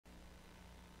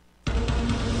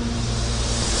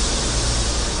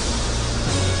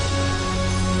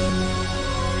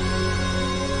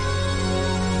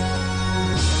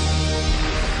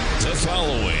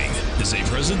is a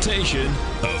presentation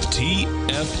of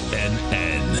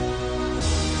TFNN.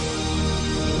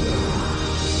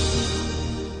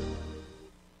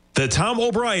 The Tom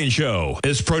O'Brien Show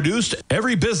is produced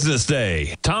every business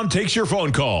day. Tom takes your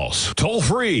phone calls toll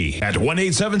free at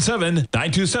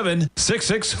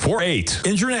 1-877-927-6648.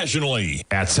 Internationally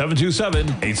at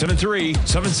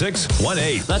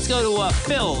 727-873-7618. Let's go to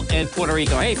Phil in Puerto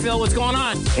Rico. Hey, Phil, what's going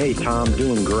on? Hey, Tom,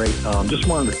 doing great. Just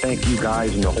wanted to thank you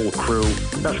guys and the whole crew.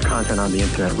 Best content on the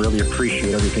internet. Really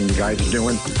appreciate everything you guys are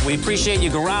doing. We appreciate you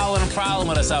growling and prowling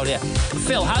with us out here.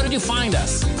 Phil, how did you find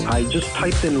us? I just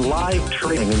typed in live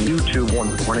trading in YouTube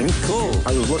one morning. Cool.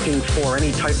 I was looking for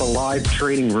any type of live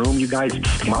trading room. You guys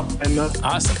came up, and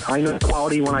awesome. I know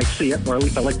quality when I see it, or at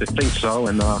least I like to think so.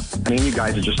 And I mean, you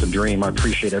guys are just a dream. I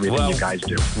appreciate everything you guys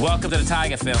do. Welcome to the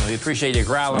Tiger family. We appreciate you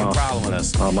growling and prowling with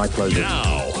us. My pleasure.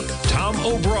 Now, Tom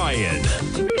O'Brien.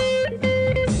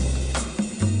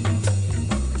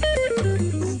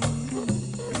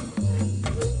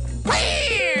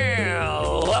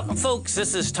 Welcome, folks.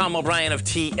 This is Tom O'Brien of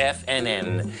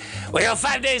TFNN. We go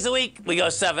 5 days a week. We go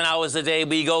 7 hours a day.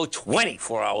 We go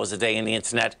 24 hours a day on the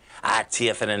internet at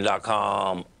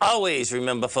TFNN.com. Always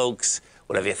remember, folks,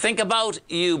 whatever you think about,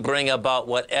 you bring about.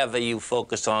 Whatever you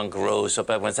focus on grows. Hope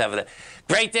everyone's having a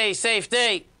great day, safe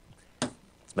day.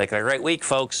 Let's make it a great week,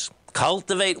 folks.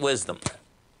 Cultivate wisdom.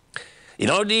 You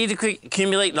don't need to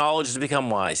accumulate knowledge to become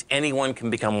wise. Anyone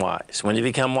can become wise. When you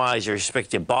become wise, you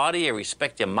respect your body, you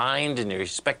respect your mind, and you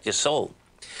respect your soul.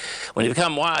 When you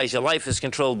become wise, your life is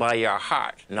controlled by your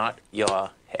heart, not your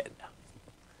head.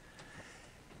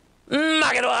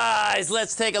 Market-wise,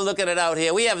 let's take a look at it out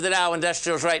here. We have the Dow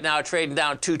Industrials right now trading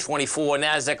down 224,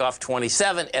 NASDAQ off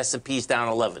 27, S&P's down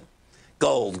 11.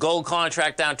 Gold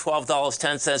contract down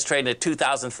 $12.10, trading at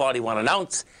 $2,041 an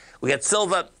ounce. We got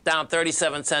silver down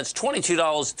 37 cents,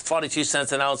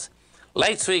 $22.42 an ounce.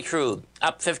 Light sweet crude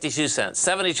up 52 cents,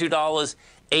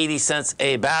 $72.80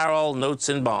 a barrel. Notes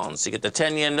and bonds. You get the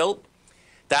 10-year note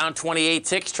down 28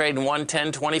 ticks, trading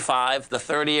 110.25. The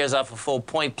 30 years up a full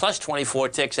point, plus 24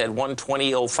 ticks at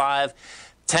 120.05.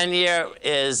 10-year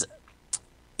is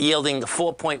yielding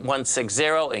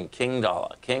 4.160 in King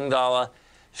Dollar. King Dollar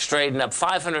trading up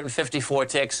 554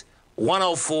 ticks.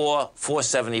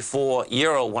 104.474,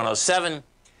 Euro 107,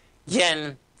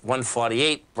 Yen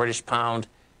 148, British Pound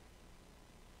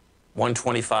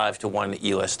 125 to 1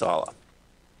 US dollar.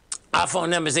 Our phone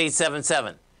number is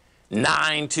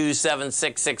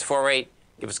 877-927-6648.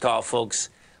 Give us a call, folks.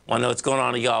 Want to know what's going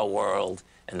on in your world.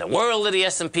 In the world of the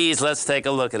S&Ps, let's take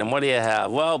a look at them. What do you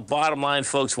have? Well, bottom line,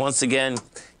 folks, once again,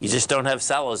 you just don't have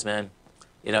sellers, man.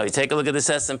 You know, you take a look at this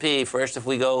S&P. First, if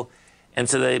we go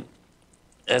into the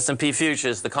S&P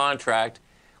futures, the contract,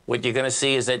 what you're going to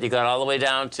see is that you got all the way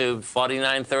down to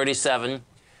 49.37.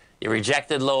 You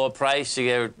rejected lower price.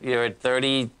 You're at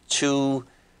 32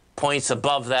 points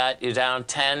above that. You're down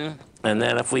 10. And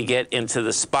then if we get into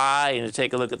the SPY and you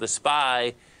take a look at the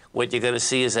SPY, what you're going to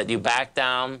see is that you back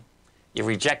down. You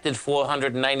rejected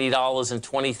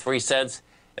 $490.23.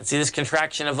 And see this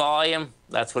contraction of volume?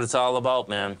 That's what it's all about,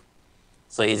 man.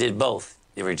 So you did both.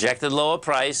 You rejected lower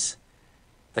price.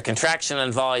 The contraction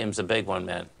in volume's a big one,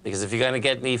 man, because if you're going to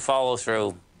get any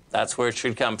follow-through, that's where it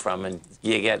should come from, and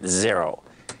you get zero.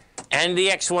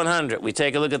 NDX 100. We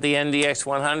take a look at the NDX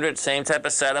 100. Same type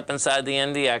of setup inside the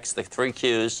NDX, the 3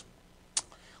 Qs.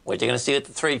 What you're going to see with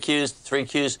the 3 Qs, the 3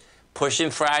 Qs pushing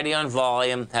Friday on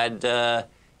volume, had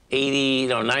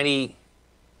 59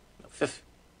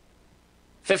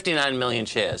 million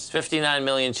shares. 59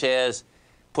 million shares,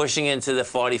 pushing into the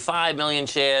 45 million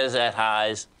shares at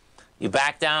highs. You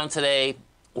back down today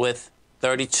with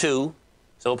 32,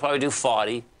 so we'll probably do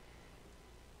 40.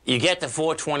 You get to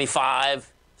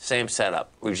 425, same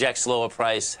setup. Rejects lower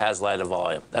price, has lighter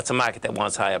volume. That's a market that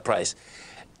wants higher price.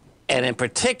 And in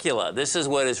particular, this is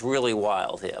what is really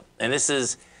wild here. And this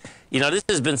is, you know, this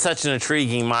has been such an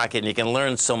intriguing market, and you can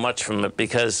learn so much from it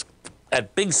because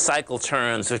at big cycle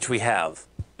turns, which we have,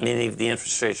 meaning the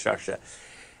interest rate structure,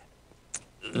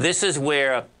 this is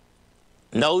where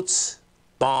notes,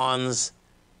 bonds,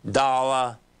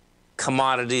 dollar,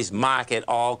 commodities, market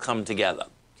all come together.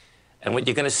 And what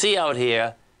you're going to see out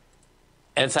here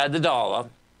inside the dollar,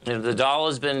 you know, the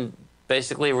dollar's been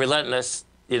basically relentless,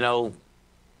 you know,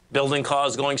 building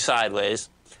cars going sideways.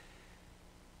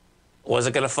 Was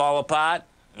it going to fall apart?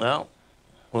 Well,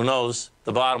 who knows?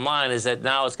 The bottom line is that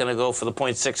now it's going to go for the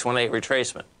 0.618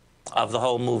 retracement of the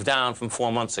whole move down from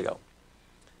 4 months ago.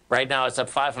 Right now it's up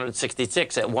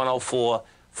 566 at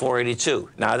 104.482.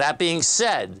 Now, that being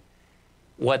said,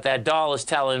 what that dollar is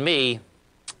telling me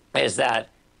is that,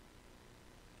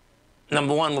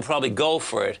 number one, we'll probably go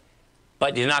for it,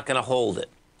 but you're not going to hold it.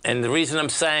 And the reason I'm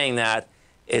saying that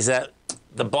is that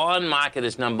the bond market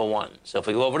is number one. So if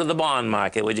we go over to the bond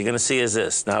market, what you're going to see is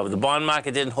this. Now, the bond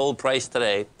market didn't hold price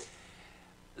today.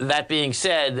 That being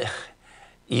said,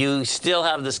 you still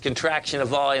have this contraction of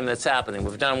volume that's happening.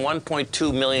 We've done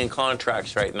 1.2 million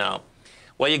contracts right now.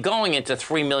 Well, you're going into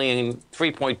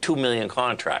 3.2 million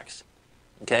contracts,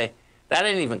 okay? That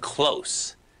ain't even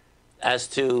close as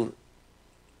to,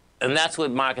 and that's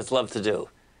what markets love to do.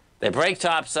 They break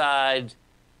topside,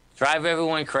 drive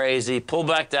everyone crazy, pull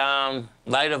back down,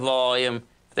 lighter volume.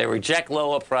 If they reject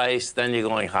lower price, then you're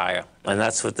going higher. And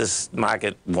that's what this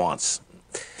market wants.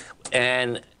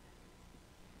 And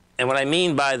what I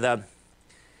mean by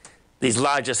these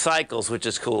larger cycles, which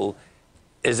is cool,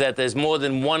 is that there's more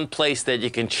than one place that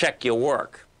you can check your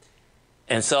work.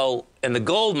 And so in the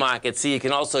gold market, see, you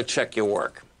can also check your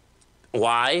work.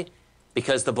 Why?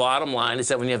 Because the bottom line is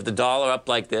that when you have the dollar up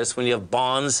like this, when you have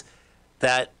bonds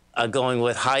that are going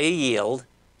with higher yield,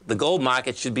 the gold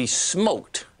market should be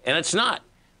smoked. And it's not.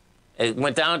 It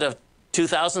went down to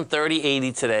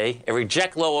 2,030.80 today. It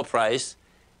reject lower price.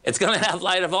 It's going to have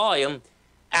lighter volume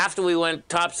after we went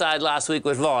topside last week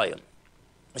with volume.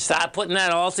 Start putting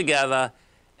that all together,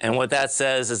 and what that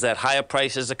says is that higher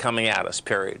prices are coming at us,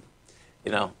 period.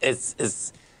 You know,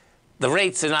 the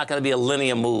rates are not going to be a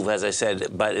linear move, as I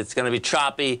said, but it's going to be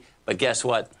choppy. But guess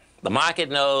what? The market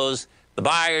knows, the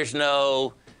buyers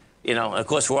know, you know, of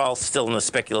course, we're all still in the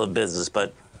speculative business,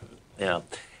 but, you know,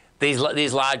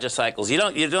 these larger cycles, you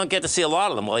don't get to see a lot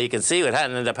of them. Well, you can see what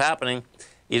hadn't ended up happening.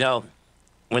 You know,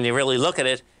 when you really look at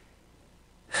it,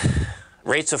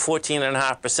 rates are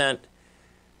 14.5%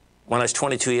 when I was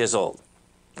 22 years old,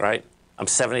 right? I'm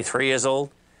 73 years old.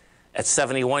 At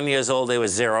 71 years old, they were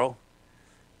 0.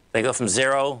 They go from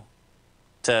 0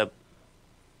 to,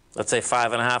 let's say,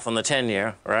 5.5 on the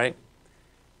 10-year, right?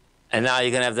 And now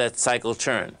you're going to have that cycle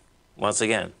turn once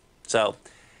again. So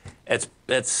it's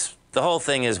the whole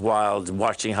thing is wild,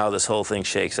 watching how this whole thing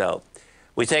shakes out.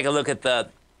 We take a look at the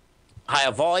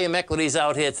higher volume equities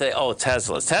out here today. Oh,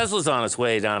 Tesla. Tesla's on its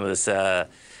way down to this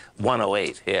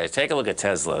 108 here. Take a look at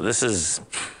Tesla. There's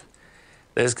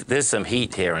some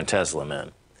heat here in Tesla,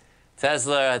 man.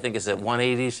 Tesla, I think, is at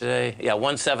 180 today. Yeah,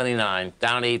 179,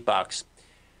 down $8.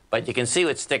 But you can see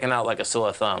what's sticking out like a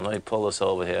sore thumb. Let me pull this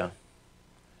over here.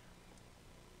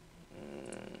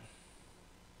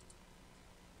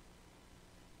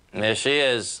 And there she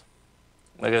is.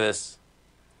 Look at this.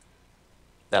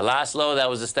 That last low that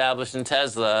was established in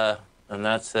Tesla, and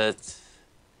that's at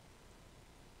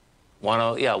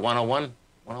 101. Yeah,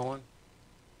 101.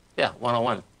 Yeah,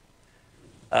 101.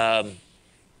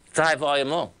 It's a high volume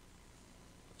low.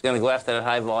 It's going to go after that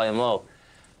high volume low.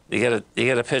 You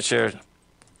get a picture.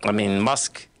 I mean,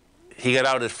 Musk, he got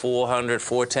out at 400,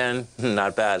 410.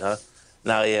 Not bad, huh?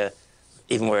 Now, yeah,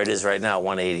 even where it is right now,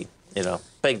 180. You know,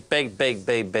 big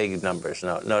numbers.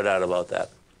 No doubt about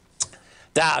that.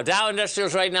 Dow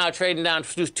Industrials right now trading down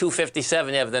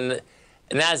 257. Yeah, but then the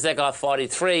Nasdaq off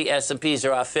 43. S&Ps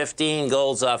are off 15.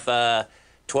 Gold's off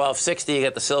 1260. You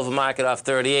got the silver market off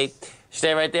 38.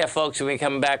 Stay right there, folks. We'll be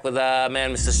coming back with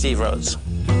man, Mr. Steve Rhodes.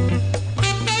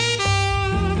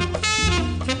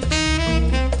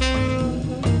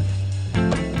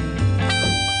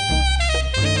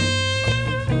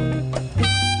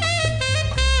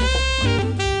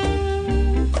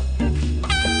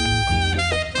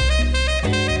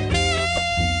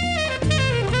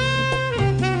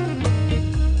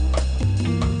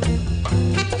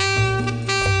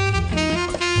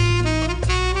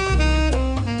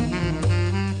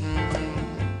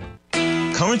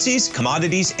 Currencies,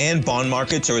 commodities, and bond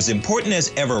markets are as important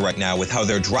as ever right now with how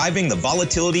they're driving the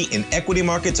volatility in equity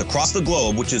markets across the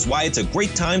globe, which is why it's a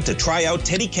great time to try out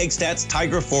Teddy Kegstat's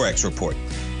Tiger Forex Report.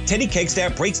 Teddy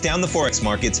Kegstat breaks down the Forex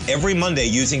markets every Monday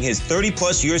using his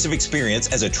 30-plus years of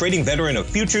experience as a trading veteran of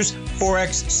futures,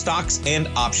 Forex, stocks, and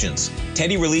options.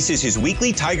 Teddy releases his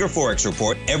weekly Tiger Forex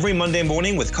Report every Monday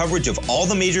morning with coverage of all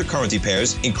the major currency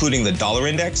pairs, including the dollar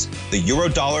index, the euro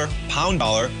dollar, pound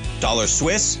dollar, dollar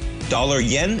Swiss, dollar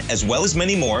yen, as well as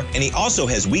many more, and he also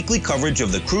has weekly coverage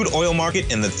of the crude oil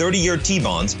market and the 30-year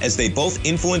T-bonds, as they both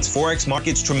influence Forex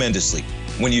markets tremendously.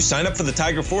 When you sign up for the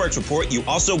Tiger Forex Report, you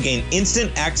also gain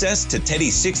instant access to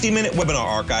Teddy's 60-minute webinar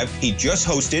archive he just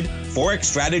hosted, Forex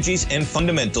Strategies and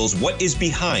Fundamentals, What is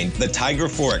Behind the Tiger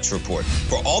Forex Report.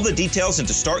 For all the details and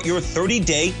to start your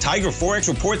 30-day Tiger Forex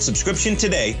Report subscription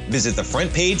today, visit the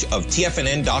front page of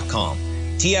TFNN.com.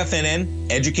 TFNN,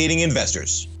 educating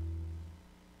investors.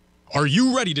 Are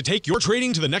you ready to take your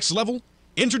trading to the next level?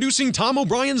 Introducing Tom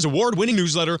O'Brien's award-winning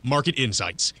newsletter, Market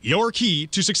Insights, your key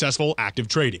to successful active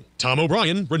trading. Tom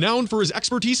O'Brien, renowned for his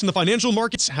expertise in the financial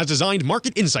markets, has designed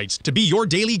Market Insights to be your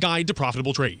daily guide to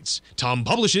profitable trades. Tom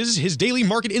publishes his daily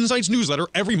Market Insights newsletter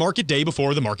every market day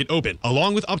before the market open,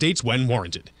 along with updates when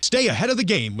warranted. Stay ahead of the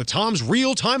game with Tom's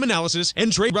real-time analysis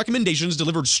and trade recommendations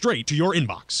delivered straight to your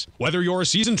inbox. Whether you're a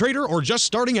seasoned trader or just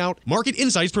starting out, Market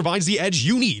Insights provides the edge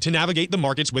you need to navigate the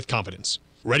markets with confidence.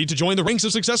 Ready to join the ranks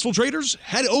of successful traders?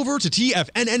 Head over to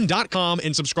TFNN.com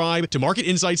and subscribe to Market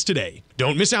Insights today.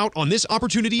 Don't miss out on this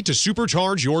opportunity to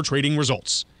supercharge your trading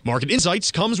results. Market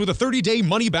Insights comes with a 30-day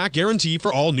money-back guarantee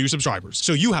for all new subscribers,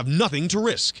 so you have nothing to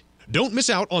risk. Don't miss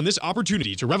out on this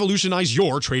opportunity to revolutionize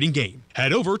your trading game.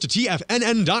 Head over to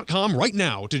TFNN.com right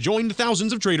now to join the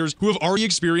thousands of traders who have already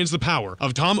experienced the power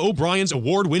of Tom O'Brien's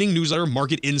award-winning newsletter,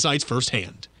 Market Insights,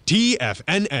 firsthand.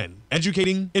 TFNN,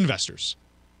 educating investors.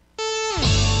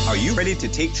 Are you ready to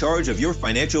take charge of your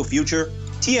financial future?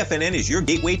 TFNN is your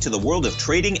gateway to the world of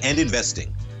trading and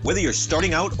investing. Whether you're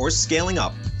starting out or scaling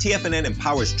up, TFNN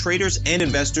empowers traders and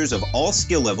investors of all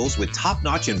skill levels with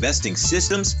top-notch investing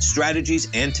systems, strategies,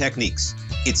 and techniques.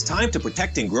 It's time to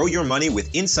protect and grow your money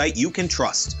with insight you can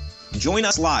trust. Join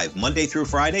us live Monday through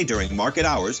Friday during market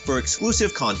hours for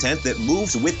exclusive content that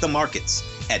moves with the markets.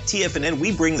 At TFNN,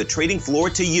 we bring the trading floor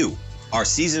to you. Our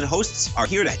seasoned hosts are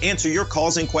here to answer your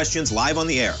calls and questions live on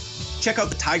the air. Check out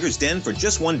the Tiger's Den for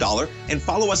just $1 and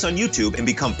follow us on YouTube and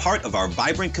become part of our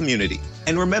vibrant community.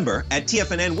 And remember, at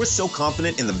TFNN, we're so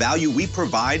confident in the value we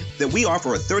provide that we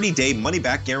offer a 30-day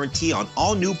money-back guarantee on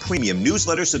all new premium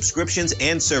newsletter subscriptions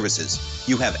and services.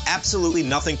 You have absolutely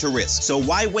nothing to risk, so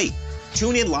why wait?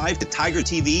 Tune in live to Tiger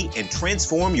TV and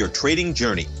transform your trading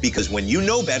journey, because when you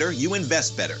know better, you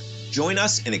invest better. Join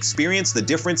us and experience the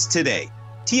difference today.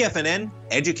 TFNN,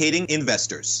 educating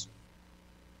investors.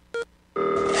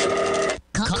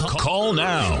 Call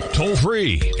now, toll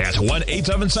free at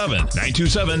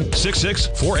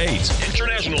 1-877-927-6648.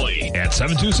 Internationally at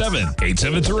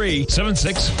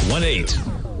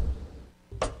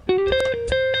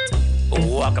 727-873-7618.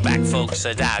 Welcome back, folks.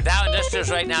 Dow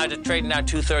Industrials right now trading down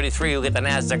 233. We'll get the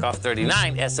NASDAQ off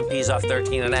 39. S&P's off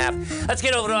 13.5. Let's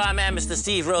get over to our man, Mr.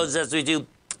 Steve Rhodes, as we do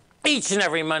each and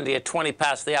every Monday at 20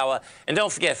 past the hour. And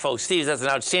don't forget, folks, Steve does an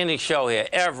outstanding show here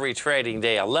every trading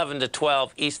day, 11 to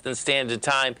 12 Eastern Standard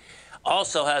Time.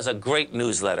 Also has a great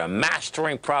newsletter,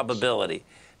 Mastering Probability.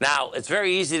 Now, it's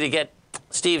very easy to get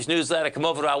Steve's newsletter. Come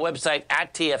over to our website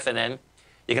at TFNN.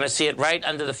 You're going to see it right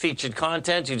under the featured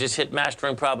content. You just hit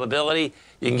Mastering Probability.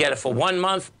 You can get it for 1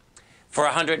 month for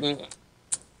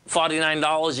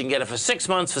 $149. You can get it for 6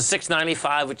 months for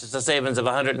 $695, which is a savings of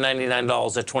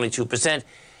 $199 at 22%.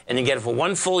 And you get it for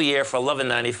 1 full year for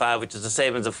 $11.95, which is a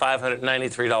savings of $593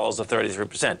 or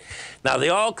 33%. Now, they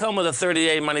all come with a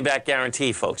 30-day money-back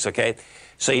guarantee, folks, okay?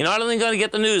 So you're not only going to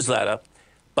get the newsletter,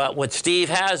 but what Steve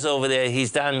has over there,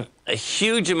 he's done a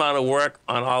huge amount of work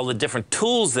on all the different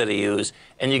tools that he uses,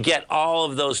 and you get all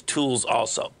of those tools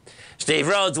also. Steve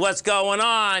Rhodes, what's going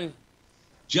on?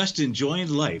 Just enjoying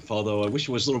life, although I wish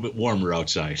it was a little bit warmer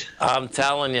outside. I'm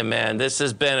telling you, man, this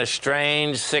has been a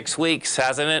strange 6 weeks,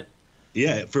 hasn't it?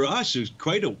 Yeah, for us, it was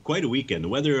quite a weekend. The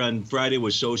weather on Friday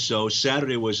was so-so.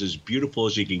 Saturday was as beautiful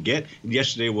as you can get. And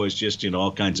yesterday was just,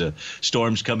 all kinds of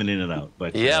storms coming in and out.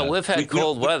 But yeah, we've had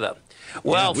cold weather.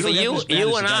 Well, for you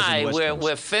and I,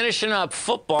 we're finishing up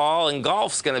football, and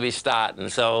golf's going to be starting,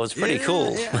 so it's pretty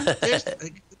cool. Yeah.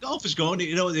 Golf is going.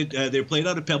 They played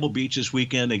out at Pebble Beach this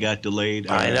weekend. They got delayed.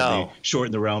 I know. They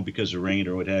shortened the round because of rain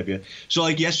or what have you. So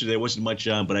like yesterday, there wasn't much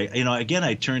on. But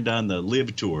I turned on the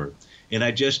Live Tour. And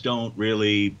I just don't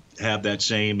really have that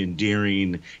same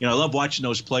endearing. I love watching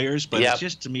those players, but it's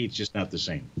just, to me, it's just not the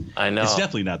same. I know. It's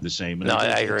definitely not the same. And no,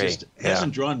 I agree. It just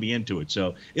hasn't drawn me into it.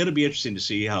 So it'll be interesting to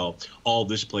see how all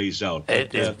this plays out.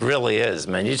 It really is,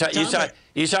 man. You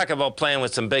talk about playing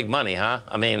with some big money, huh?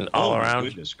 I mean, all around.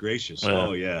 Goodness gracious. Yeah,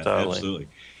 oh, yeah, totally. Absolutely.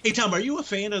 Hey, Tom, are you a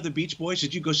fan of the Beach Boys?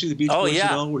 Did you go see the Beach Boys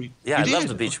at all? I love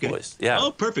the Beach Boys. Yeah.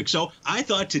 Oh, perfect. So I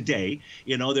thought today,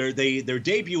 their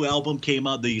debut album came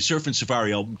out, the Surf and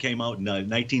Safari album came out in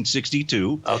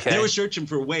 1962. Okay. They were searching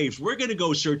for waves. We're going to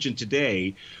go searching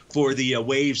today for the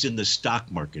waves in the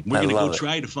stock market. We're going to go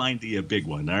try to find the big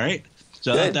one, all right?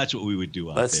 So that's what we would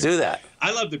do out there. Let's do that.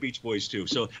 I love the Beach Boys too.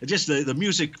 So just the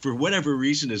music, for whatever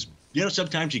reason, is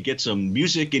sometimes you get some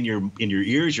music in your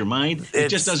ears, your mind. It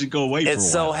just doesn't go away for a while.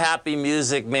 It's so happy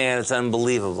music, man. It's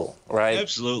unbelievable, right?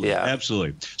 Absolutely, yeah.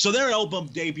 Absolutely. So their album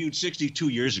debuted 62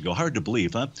 years ago. Hard to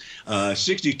believe, huh?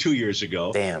 62 years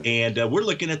ago. Damn. And we're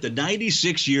looking at the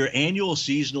 96-year annual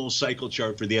seasonal cycle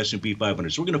chart for the S&P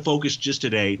 500. So we're going to focus just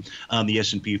today on the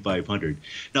S&P 500.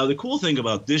 Now, the cool thing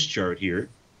about this chart here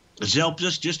It's helped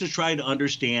us just to try to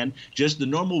understand just the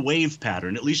normal wave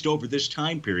pattern, at least over this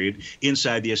time period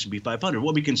inside the S&P 500.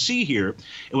 What we can see here,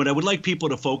 and what I would like people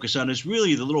to focus on, is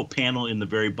really the little panel in the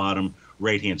very bottom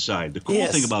right-hand side. The cool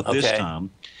thing about this,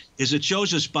 Tom, is it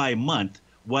shows us by month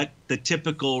what the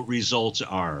typical results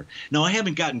are. Now, I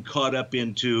haven't gotten caught up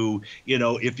into,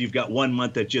 if you've got 1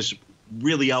 month that just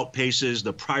really outpaces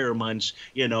the prior months,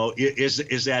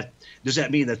 does that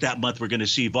mean that month we're going to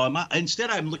see volume? Instead,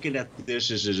 I'm looking at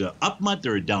this as an up month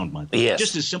or a down month. Yes.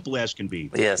 Just as simple as can be.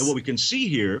 Yes. And what we can see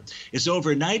here is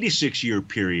over a 96-year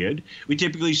period, we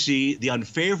typically see the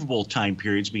unfavorable time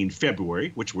periods being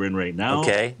February, which we're in right now,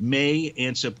 May,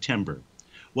 and September.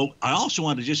 Well, I also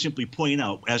want to just simply point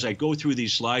out, as I go through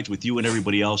these slides with you and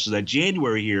everybody else, is that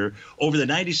January here, over the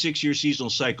 96-year seasonal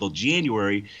cycle,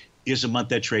 January is a month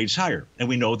that trades higher. And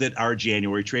we know that our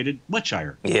January traded much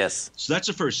higher. Yes. So that's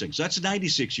the first thing. So that's a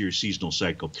 96-year seasonal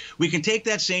cycle. We can take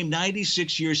that same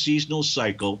 96-year seasonal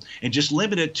cycle and just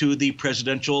limit it to the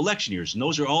presidential election years. And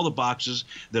those are all the boxes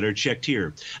that are checked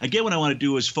here. Again, what I want to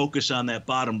do is focus on that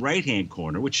bottom right-hand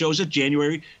corner, which shows that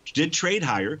January did trade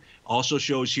higher. Also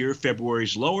shows here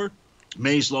February's lower,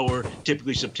 May's lower,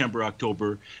 typically September,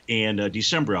 October, and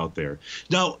December out there.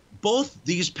 Now, both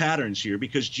these patterns here,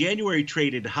 because January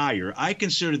traded higher, I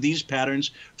consider these patterns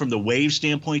from the wave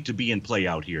standpoint to be in play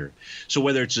out here. So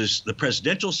whether it's the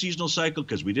presidential seasonal cycle,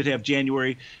 because we did have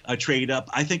January trade up,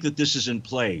 I think that this is in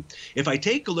play. If I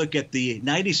take a look at the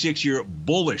 96-year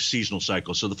bullish seasonal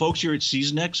cycle, so the folks here at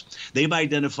SeasonX, they've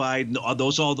identified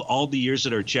those all the years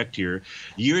that are checked here,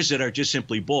 years that are just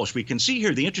simply bullish. We can see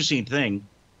here the interesting thing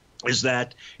is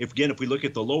that, if we look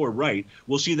at the lower right,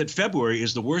 we'll see that February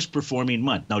is the worst performing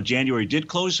month. Now, January did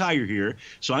close higher here,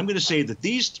 so I'm going to say that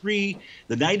these three,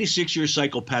 the 96-year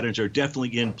cycle patterns, are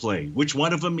definitely in play. Which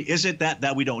one of them is it?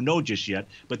 That we don't know just yet,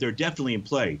 but they're definitely in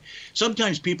play.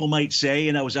 Sometimes people might say,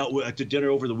 and I was out to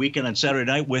dinner over the weekend on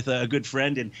Saturday night with a good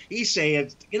friend, and he's saying,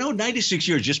 96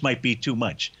 years just might be too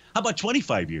much. How about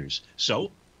 25 years? So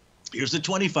here's the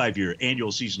 25-year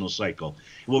annual seasonal cycle.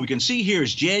 What we can see here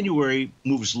is January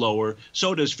moves lower,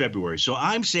 so does February. So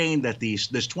I'm saying that this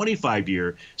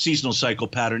 25-year seasonal cycle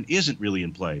pattern isn't really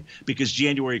in play because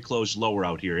January closed lower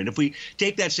out here. And if we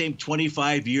take that same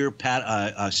 25-year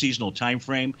seasonal time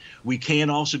frame, we can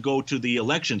also go to the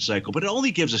election cycle, but it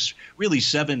only gives us really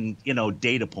 7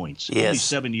 data points. Yes. Only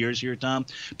 7 years here, Tom.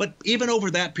 But even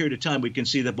over that period of time, we can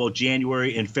see that both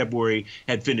January and February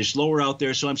had finished lower out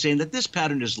there. So I'm saying that this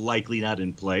pattern is likely not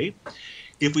in play.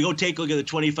 If we go take a look at the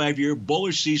 25-year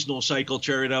bullish seasonal cycle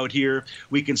chart out here,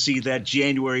 we can see that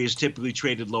January is typically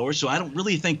traded lower. So I don't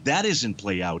really think that is in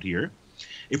play out here.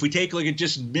 If we take a look at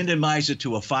just minimize it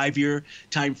to a 5-year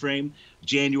time frame,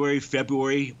 January,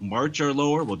 February, March are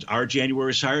lower. Well, our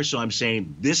January is higher. So I'm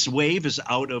saying this wave is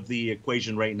out of the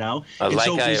equation right now. I like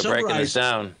how you're breaking this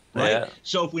down. Right. Yeah.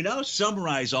 So if we now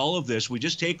summarize all of this, we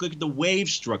just take a look at the wave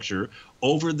structure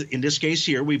over in this case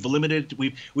here, we've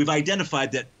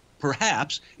identified that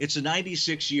perhaps it's a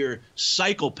 96-year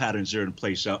cycle patterns that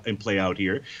are in play out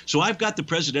here. So I've got the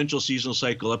presidential seasonal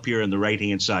cycle up here on the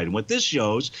right-hand side. And what this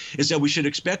shows is that we should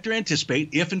expect or anticipate,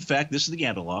 if in fact this is the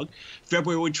analog,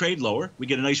 February would trade lower. We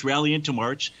get a nice rally into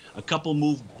March, a couple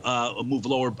move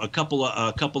lower, a couple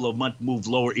of month move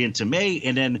lower into May,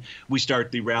 and then we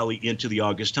start the rally into the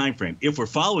August timeframe. If we're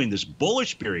following this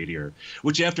bullish period here,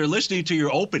 which after listening to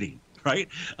your opening, right,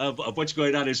 of what's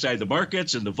going on inside the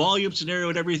markets and the volume scenario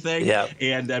and everything,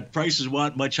 and that prices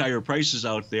want much higher prices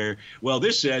out there. Well,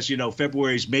 this says,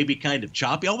 February's maybe kind of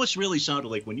choppy. Almost really sounded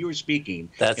like when you were speaking.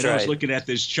 That's right. I was right. looking at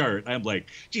this chart, I'm like,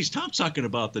 geez, Tom's talking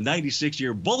about the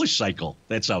 96-year bullish cycle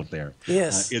that's out there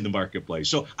in the marketplace.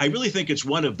 So I really think it's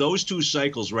one of those two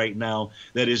cycles right now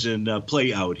that is in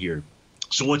play out here.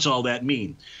 So what's all that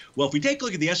mean? Well, if we take a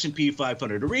look at the S&P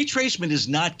 500, a retracement is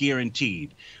not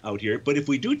guaranteed out here. But if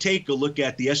we do take a look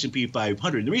at the S&P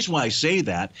 500, the reason why I say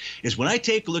that is when I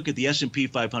take a look at the S&P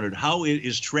 500, how it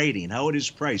is trading, how it is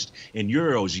priced in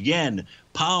euros, yen,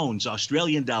 pounds,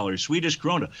 Australian dollars, Swedish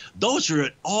krona, those are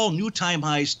at all new time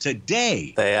highs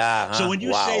today. They are. Huh? So when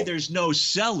you say there's no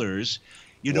sellers,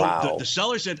 the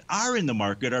sellers that are in the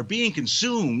market are being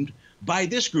consumed by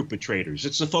this group of traders.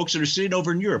 It's the folks that are sitting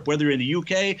over in Europe, whether in the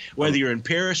UK, whether you're in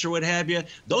Paris or what have you.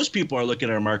 Those people are looking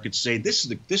at our markets say, this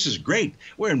is great.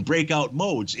 We're in breakout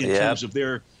modes in terms of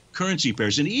their currency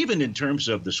pairs. And even in terms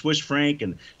of the Swiss franc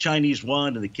and Chinese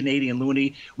yuan and the Canadian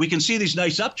loonie, we can see these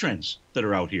nice uptrends that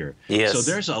are out here. Yes. So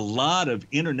there's a lot of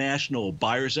international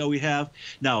buyers that we have.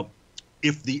 Now,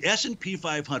 if the S&P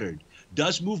 500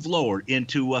 does move lower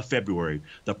into February.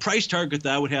 The price target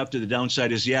that I would have to the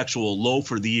downside is the actual low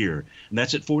for the year, and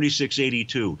that's at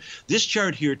 46.82. This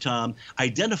chart here, Tom,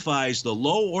 identifies the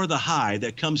low or the high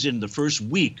that comes in the first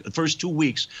 2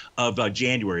 weeks of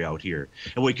January out here.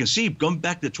 And we can see, going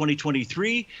back to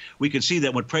 2023, we can see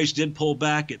that when price did pull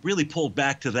back, it really pulled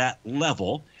back to that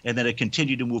level, and then it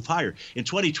continued to move higher. In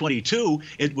 2022,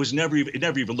 it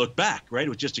never even looked back, right? It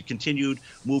was just a continued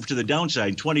move to the downside.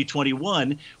 In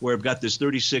 2021, where we've got this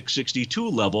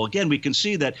 36.62 level, again, we can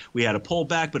see that we had a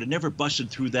pullback, but it never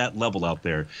busted through that level out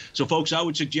there. So, folks, I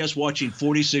would suggest watching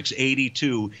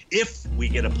 46.82 if we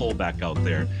get a pullback out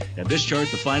there. And this chart,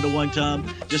 the final one, Tom,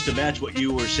 just to match what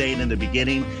you were saying in the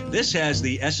beginning, this has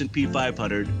the S&P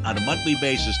 500 on a monthly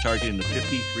basis targeting the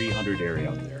 5,300 area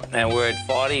out there. And we're at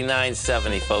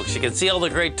 49.70, folks. You can see all the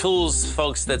great tools,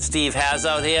 folks, that Steve has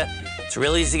out here. It's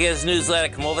really easy to get his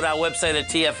newsletter. Come over to our website at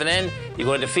TFNN. You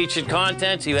go into featured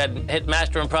content. You hit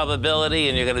Master in Probability,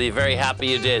 and you're going to be very happy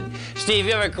you did. Steve,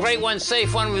 you have a great one,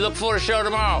 safe one. We look forward to the show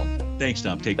tomorrow. Thanks,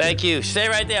 Tom. Take care. Thank you. Stay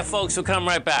right there, folks. We'll come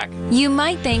right back. You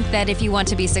might think that if you want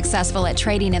to be successful at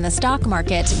trading in the stock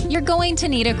market, you're going to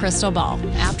need a crystal ball.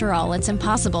 After all, it's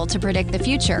impossible to predict the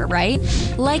future, right?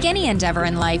 Like any endeavor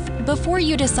in life, before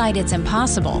you decide it's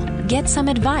impossible, get some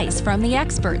advice from the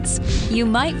experts. You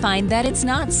might find that it's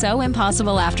not so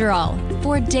impossible after all.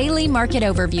 For daily market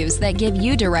overviews that give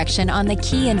you direction on the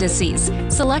key indices,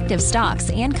 selective stocks,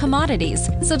 and commodities,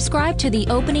 subscribe to the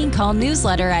Opening Call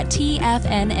newsletter at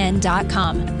TFNN.com.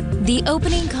 The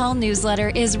Opening Call newsletter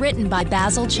is written by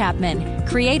Basil Chapman,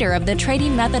 creator of the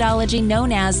trading methodology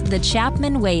known as the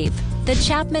Chapman Wave. The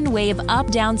Chapman Wave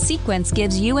up-down sequence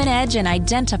gives you an edge in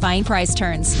identifying price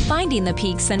turns, finding the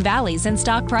peaks and valleys in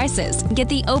stock prices. Get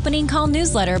the Opening Call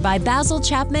newsletter by Basil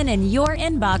Chapman in your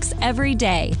inbox every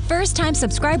day. First-time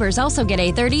subscribers also get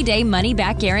a 30-day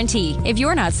money-back guarantee. If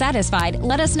you're not satisfied,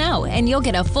 let us know, and you'll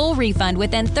get a full refund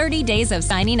within 30 days of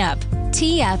signing up.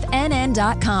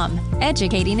 TFNN.com,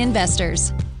 educating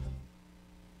investors.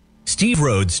 Steve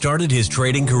Rhodes started his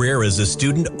trading career as a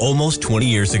student almost 20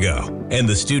 years ago, and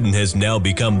the student has now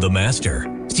become the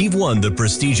master. Steve won the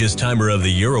prestigious Timer of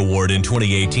the Year award in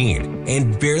 2018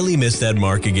 and barely missed that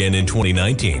mark again in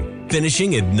 2019,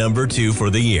 finishing at number 2 for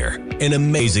the year. An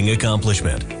amazing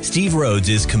accomplishment. Steve Rhodes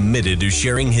is committed to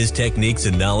sharing his techniques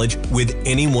and knowledge with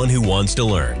anyone who wants to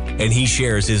learn, and he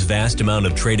shares his vast amount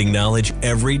of trading knowledge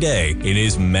every day in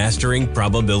his Mastering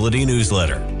Probability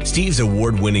newsletter. Steve's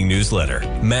award-winning newsletter,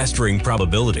 Mastering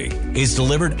Probability, is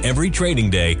delivered every trading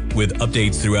day with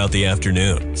updates throughout the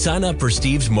afternoon. Sign up for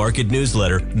Steve's market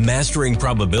newsletter, Mastering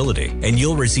Probability, and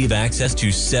you'll receive access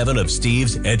to 7 of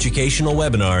Steve's educational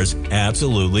webinars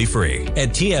absolutely free. At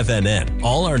TFNN,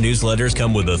 all our newsletters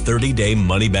come with a 30-day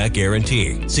money-back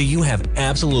guarantee, so you have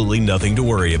absolutely nothing to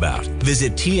worry about.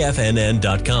 Visit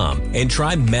TFNN.com and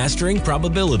try Mastering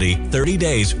Probability 30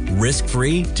 days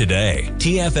risk-free today.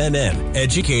 TFNN,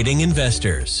 educating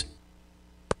investors.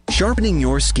 Sharpening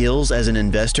your skills as an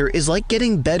investor is like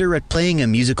getting better at playing a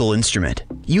musical instrument.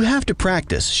 You have to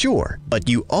practice, sure, but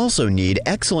you also need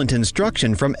excellent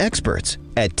instruction from experts.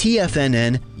 At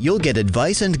TFNN, you'll get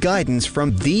advice and guidance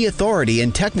from the authority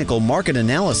in technical market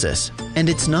analysis. And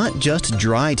it's not just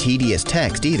dry, tedious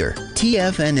text either.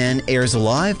 TFNN airs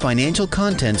live financial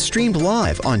content streamed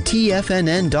live on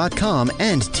TFNN.com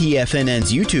and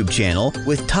TFNN's YouTube channel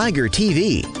with Tiger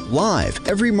TV, live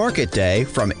every market day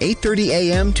from 8:30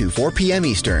 a.m. to 4 p.m.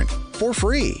 Eastern. For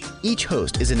free. Each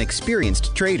host is an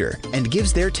experienced trader and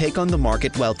gives their take on the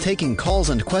market while taking calls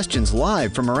and questions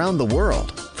live from around the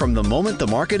world. From the moment the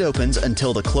market opens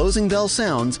until the closing bell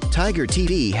sounds, Tiger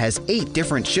TV has 8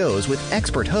 different shows with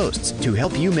expert hosts to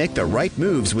help you make the right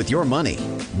moves with your money.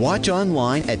 Watch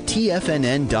online at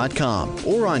TFNN.com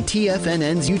or on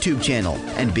TFNN's YouTube channel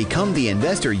and become the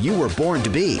investor you were born to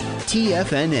be.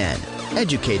 TFNN,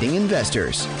 educating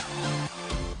investors.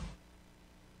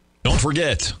 Don't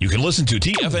forget, you can listen to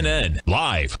TFNN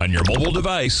live on your mobile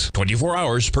device 24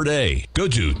 hours per day. Go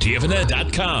to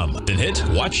TFNN.com, then hit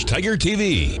Watch Tiger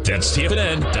TV. That's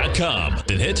TFNN.com,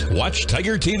 then hit Watch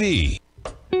Tiger TV.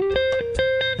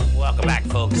 Welcome back,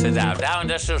 folks. Dow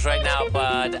Industrials right now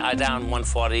are down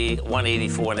 140,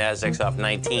 184. NASDAQ's off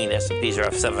 19. S&Ps are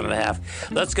off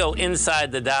 7.5. Let's go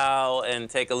inside the Dow and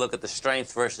take a look at the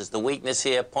strength versus the weakness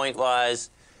here, point-wise.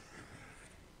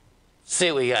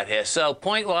 See what we got here. So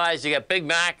point-wise, you got Big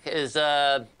Mac is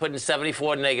putting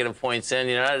 74 negative points in.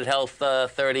 United Health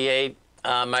 38,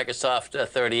 Microsoft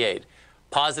 38.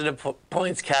 Positive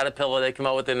points, Caterpillar, they come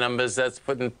out with their numbers. That's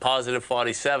putting positive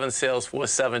 47, Salesforce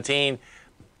 17,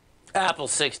 Apple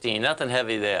 16. Nothing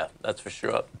heavy there, that's for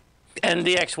sure.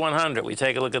 NDX 100, we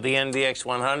take a look at the NDX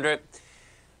 100.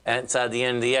 inside the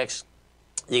NDX,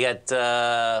 you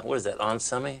got, what is that, on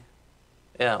semi?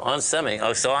 Yeah, on semi.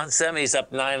 Oh, so on semi is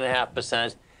up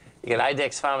 9.5%. You got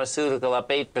IDEX Pharmaceutical up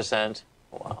 8%.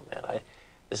 Wow, man,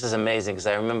 this is amazing because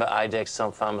I remember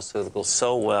IDEX Pharmaceutical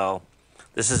so well.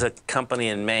 This is a company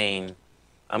in Maine.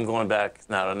 I'm going back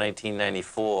now to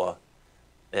 1994.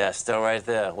 Yeah, still right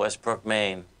there, Westbrook,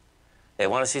 Maine. Hey,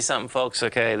 want to see something, folks?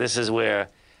 Okay, this is where,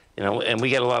 you know, and we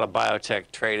get a lot of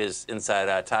biotech traders inside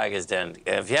our Tiger's Den.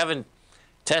 If you haven't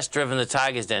test-driven the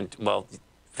Tiger's Den, well,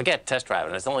 forget test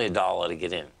driving. It's only $1 to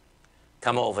get in.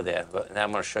 Come over there. But now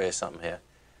I'm going to show you something here.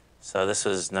 So this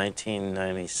was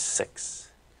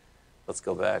 1996. Let's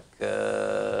go back.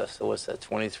 So what's that,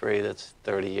 23? That's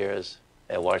 30 years.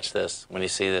 Hey, watch this. When you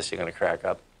see this, you're going to crack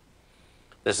up.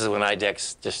 This is when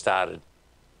IDEX just started.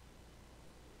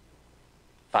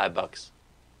 $5.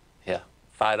 Yeah,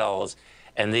 $5.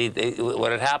 And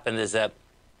what had happened is that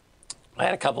I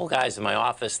had a couple of guys in my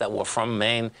office that were from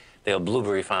Maine. They were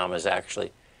blueberry farmers,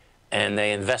 actually. And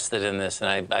they invested in this,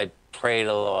 and I prayed to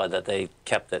the Lord that they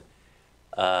kept it.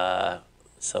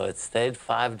 So it stayed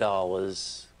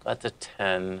 $5, got to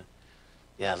 10.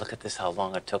 Yeah, look at this, how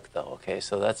long it took, though. Okay,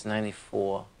 so that's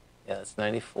 94. Yeah, that's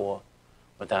 94.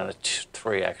 Went down to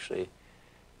 3, actually.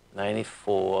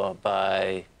 94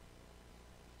 by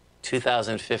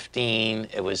 2015,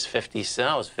 it was 50.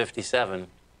 No, it was 57.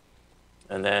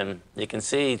 And then you can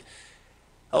see,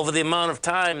 over the amount of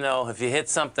time, though, if you hit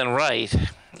something right,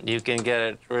 you can get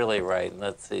it really right.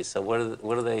 Let's see. So what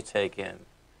do they take in?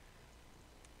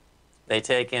 They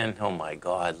take in, oh my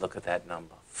God, look at that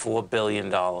number, $4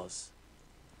 billion. I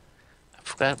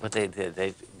forgot what they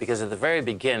did. Because at the very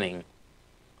beginning,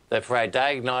 they provide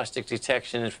diagnostic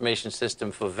detection information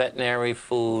system for veterinary,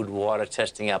 food, water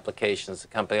testing applications. The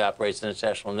company operates an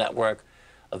international network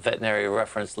of veterinary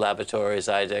reference laboratories,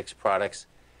 IDEX products,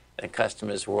 and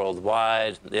customers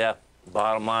worldwide. Yeah,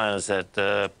 bottom line is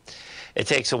that it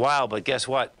takes a while, but guess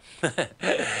what?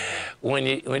 when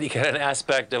you get an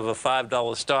aspect of a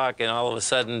 $5 stock, and all of a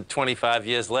sudden, 25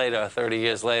 years later, 30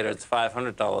 years later, it's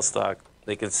 $500 stock.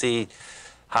 They can see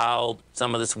how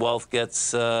some of this wealth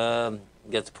gets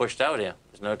pushed out here.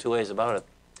 There's no two ways about it.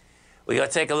 We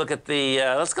got to take a look at the.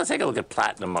 Let's go take a look at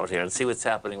platinum out here and see what's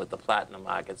happening with the platinum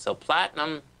market. So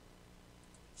platinum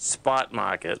spot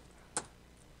market.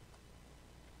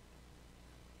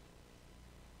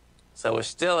 So we're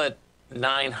still at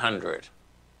 900.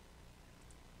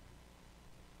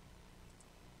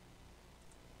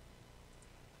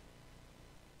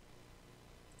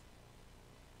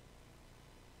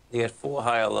 You get 4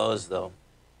 higher lows, though.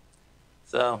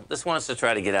 So this wants to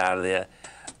try to get out of there.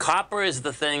 Copper is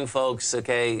the thing, folks,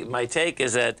 okay? My take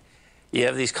is that you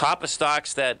have these copper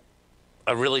stocks that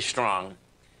are really strong,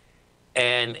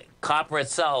 and copper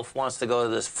itself wants to go to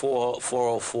this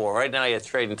 404. Right now you're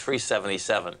trading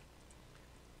 377.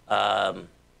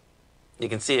 You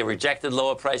can see a rejected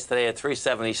lower price today at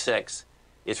 376.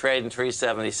 You're trading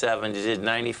 377. You did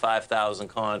 95,000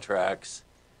 contracts.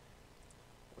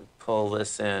 We pull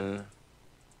this in.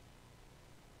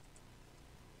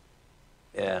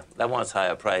 Yeah, that wants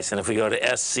higher price. And if we go to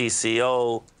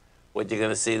SCCO, what you're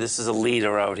going to see, this is a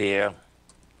leader out here.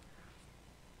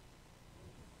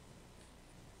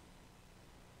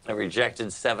 I rejected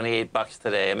 $78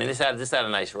 today. I mean, this had a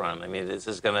nice run. I mean, this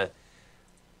is going to,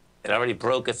 it already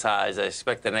broke its highs. I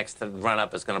expect the next run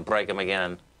up is going to break them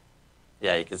again.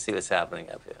 Yeah, you can see what's happening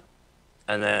up here.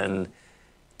 And then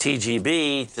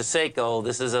TGB, Seiko,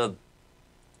 this is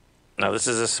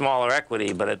a smaller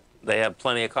equity, but they have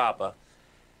plenty of copper.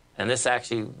 And this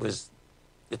actually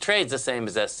the trade's the same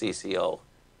as SCCO.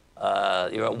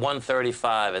 You're at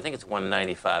 135. I think it's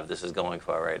 195 this is going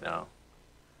for right now.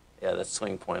 Yeah, that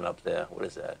swing point up there. What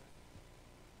is that?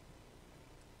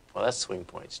 Well, that swing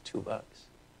point's $2. That's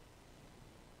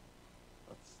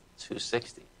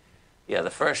 260. Yeah, the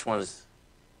first one's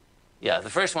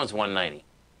 190.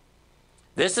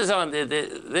 This is on.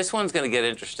 This one's going to get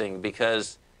interesting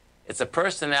because it's a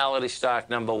personality stock,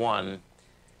 number one.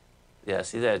 Yeah,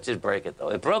 see that? It did break it, though.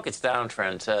 It broke its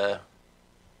downtrend to,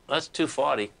 that's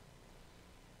 240.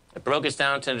 It broke its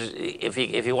downtrend.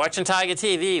 If you're watching Tiger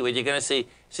TV, what you're going to see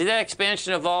that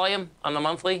expansion of volume on the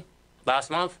monthly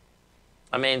last month?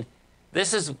 I mean,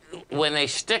 this is when they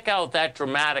stick out that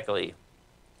dramatically.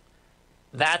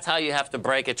 That's how you have to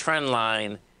break a trend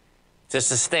line to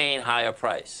sustain higher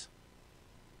price.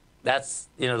 That's,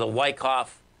 the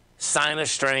Wyckoff sign of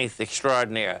strength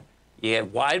extraordinaire. You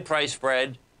get wide price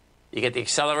spread. You get the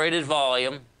accelerated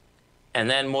volume, and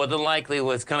then more than likely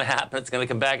what's going to happen, it's going to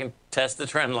come back and test the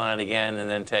trend line again and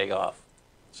then take off.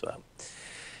 So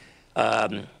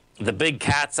the big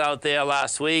cats out there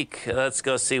last week. Let's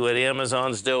go see what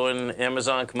Amazon's doing.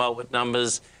 Amazon come out with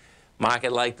numbers.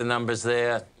 Market liked the numbers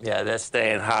there. Yeah, they're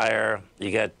staying higher.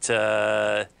 You got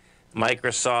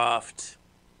Microsoft.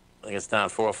 I think it's down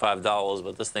 $4 or $5,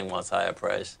 but this thing wants higher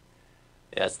price.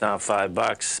 Yeah, it's down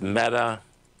 $5.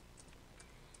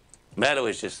 Meta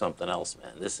is just something else,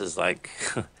 man. This is like,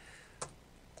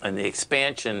 and the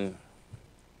expansion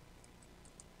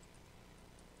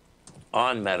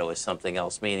on Meta is something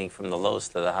else, meaning from the lows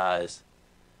to the highs.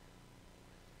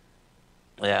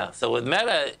 Yeah, so with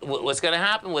Meta, what's going to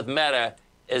happen with Meta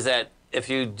is that if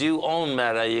you do own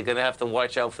Meta, you're going to have to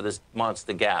watch out for this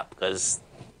monster gap, because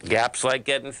gaps like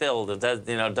getting filled. It does,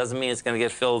 doesn't mean it's going to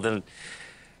get filled in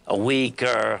a week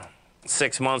or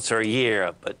 6 months or a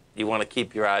year, but you want to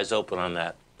keep your eyes open on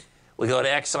that. We go to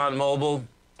ExxonMobil.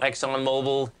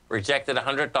 ExxonMobil rejected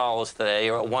 $100 today,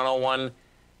 or at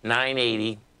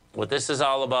 101,980. What this is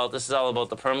all about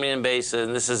the Permian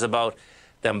Basin. This is about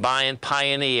them buying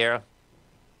Pioneer,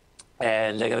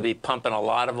 and they're going to be pumping a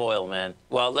lot of oil, man.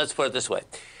 Well, let's put it this way.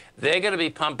 They're going to be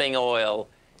pumping oil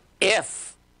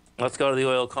if, let's go to the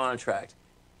oil contract,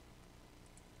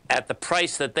 at the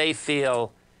price that they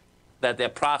feel that their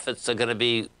profits are going to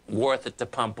be worth it to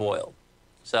pump oil.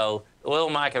 So the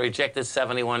oil market rejected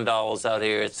 $71 out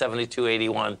here at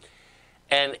 $72.81.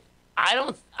 And I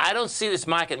don't see this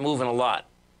market moving a lot.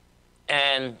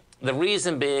 And the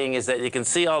reason being is that you can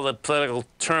see all the political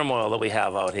turmoil that we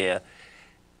have out here.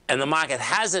 And the market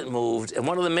hasn't moved. And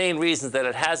one of the main reasons that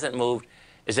it hasn't moved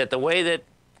is that the way that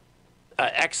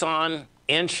Exxon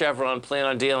and Chevron plan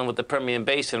on dealing with the Permian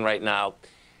Basin right now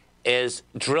is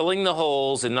drilling the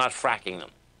holes and not fracking them.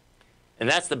 And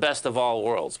that's the best of all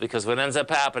worlds, because what ends up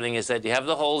happening is that you have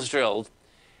the holes drilled,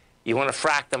 you want to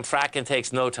frack them, fracking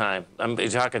takes no time. I'm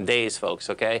talking days,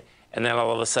 folks, okay? And then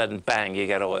all of a sudden, bang, you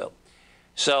get oil.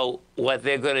 So what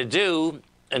they're going to do,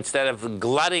 instead of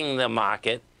glutting the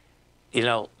market,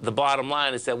 the bottom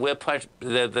line is that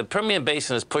the Permian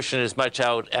Basin is pushing as much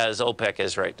out as OPEC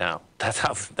is right now. That's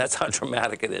how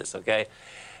dramatic it is, okay?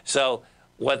 So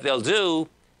what they'll do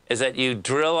is that you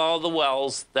drill all the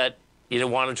wells that you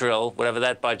want to drill, whatever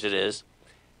that budget is.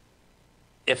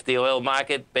 If the oil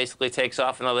market basically takes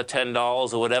off another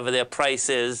 $10 or whatever their price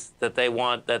is that they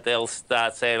want, that they'll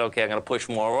start saying, okay, I'm going to push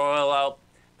more oil out.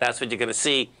 That's what you're going to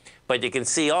see. But you can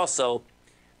see also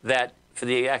that for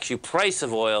the actual price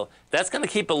of oil, that's going to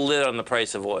keep a lid on the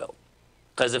price of oil.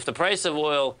 Because if the price of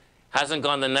oil hasn't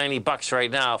gone to $90 right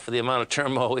now for the amount of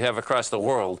turmoil we have across the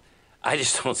world, I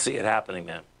just don't see it happening,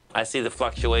 man. I see the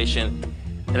fluctuation,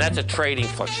 and that's a trading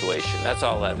fluctuation. That's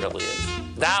all that really is.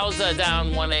 Dow's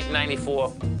down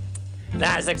 1894.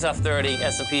 Nasdaq's up 30.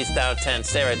 S&P's down 10.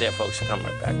 Stay right there, folks. We'll come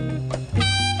right back.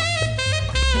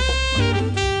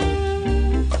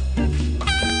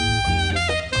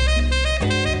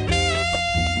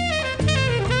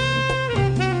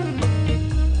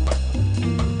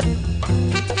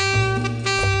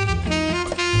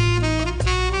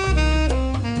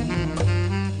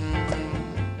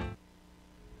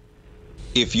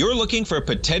 If you're looking for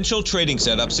potential trading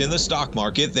setups in the stock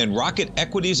market, then Rocket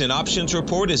Equities and Options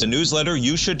Report is a newsletter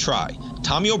you should try.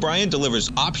 Tommy O'Brien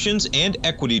delivers options and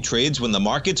equity trades when the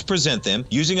markets present them,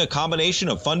 using a combination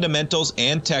of fundamentals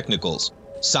and technicals.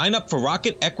 Sign up for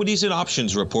Rocket Equities and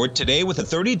Options Report today with a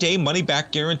 30-day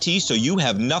money-back guarantee, so you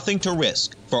have nothing to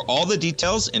risk. For all the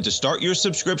details and to start your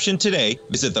subscription today,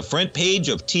 visit the front page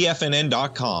of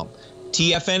TFNN.com.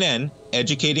 TFNN,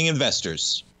 educating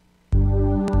investors.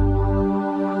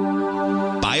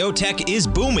 Biotech is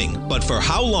booming, but for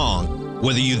how long?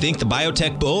 Whether you think the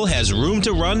biotech bull has room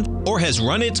to run or has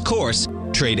run its course,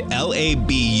 trade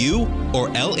LABU or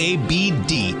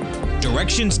LABD.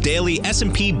 Direction's daily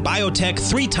S&P Biotech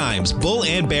 3 times bull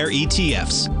and bear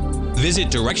ETFs. Visit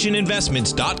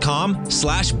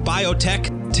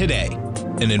directioninvestments.com/biotech today.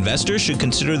 An investor should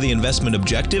consider the investment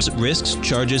objectives, risks,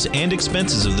 charges, and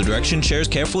expenses of the Direction shares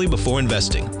carefully before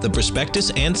investing. The prospectus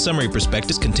and summary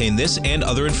prospectus contain this and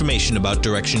other information about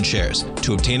Direction shares.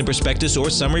 To obtain a prospectus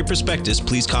or summary prospectus,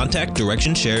 please contact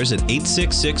Direction shares at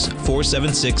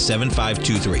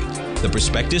 866-476-7523. The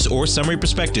prospectus or summary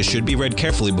prospectus should be read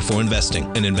carefully before investing.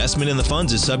 An investment in the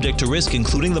funds is subject to risk,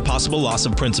 including the possible loss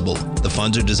of principal. The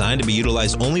funds are designed to be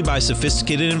utilized only by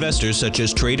sophisticated investors such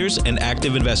as traders and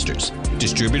active investors.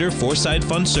 Distributor Foreside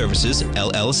Fund Services,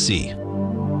 LLC.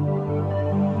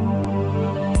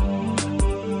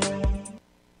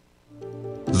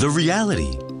 The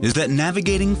reality is that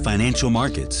navigating financial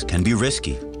markets can be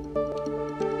risky.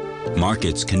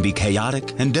 Markets can be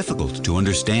chaotic and difficult to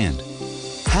understand.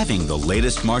 Having the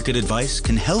latest market advice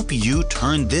can help you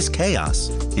turn this chaos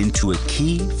into a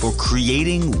key for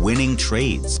creating winning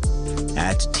trades.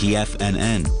 At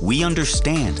TFNN, we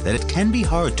understand that it can be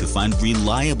hard to find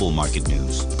reliable market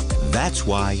news. That's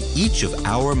why each of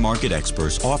our market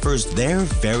experts offers their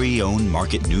very own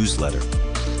market newsletter.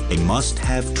 A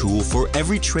must-have tool for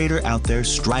every trader out there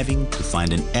striving to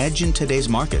find an edge in today's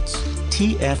markets.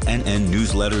 TFNN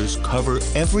newsletters cover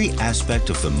every aspect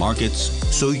of the markets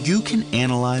so you can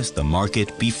analyze the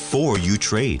market before you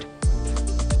trade.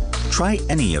 Try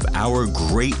any of our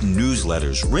great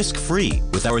newsletters risk-free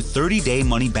with our 30-day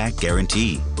money-back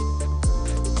guarantee.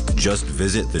 Just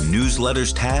visit the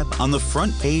Newsletters tab on the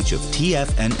front page of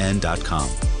TFNN.com.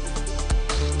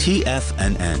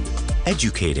 TFNN,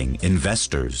 educating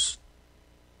investors.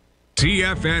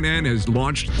 TFNN has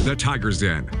launched The Tiger's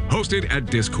Den. Hosted at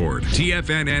Discord,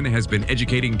 TFNN has been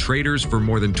educating traders for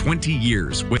more than 20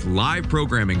 years with live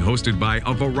programming hosted by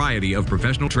a variety of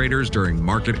professional traders during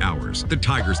market hours. The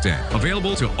Tiger's Den,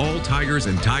 available to all tigers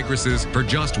and tigresses for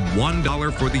just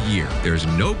 $1 for the year. There's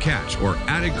no catch or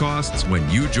added costs when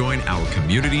you join our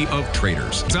community of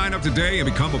traders. Sign up today and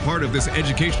become a part of this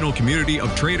educational community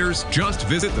of traders. Just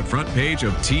visit the front page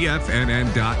of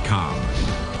TFNN.com.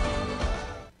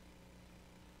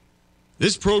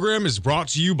 This program is brought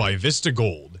to you by Vista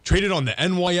Gold, traded on the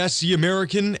NYSE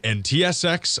American and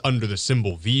TSX under the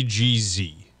symbol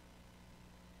VGZ.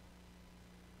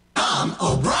 Tom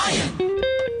O'Brien.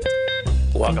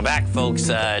 Welcome back, folks.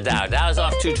 Dow's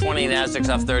off 220, Nasdaq's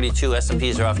off 32,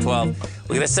 S&Ps are off 12. We're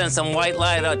going to send some white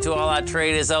light out to all our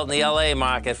traders out in the LA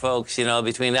market, folks. You know,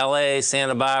 between LA,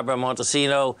 Santa Barbara,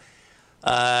 Montecito,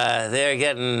 they're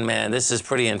getting, man, this is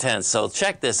pretty intense. So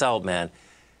check this out, man.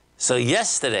 So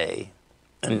yesterday,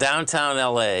 in downtown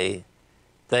LA,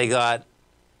 they got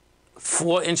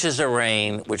 4 inches of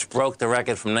rain, which broke the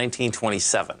record from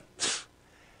 1927.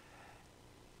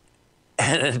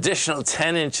 And an additional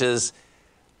 10 inches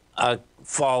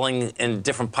falling in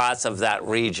different parts of that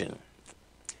region.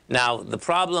 Now, the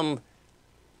problem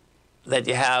that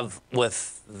you have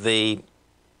with the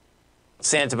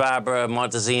Santa Barbara,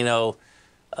 Montezino,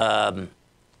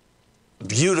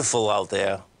 beautiful out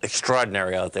there,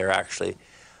 extraordinary out there, actually,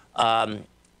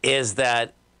 is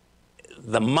that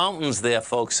the mountains there,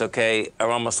 folks, okay, are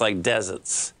almost like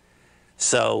deserts.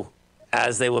 So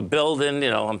as they were building, you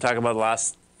know, I'm talking about the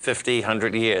last 50,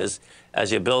 100 years,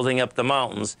 as you're building up the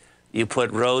mountains, you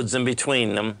put roads in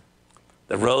between them.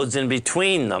 The roads in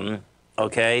between them,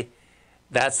 okay,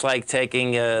 that's like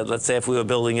taking, let's say if we were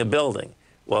building a building.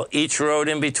 Well, each road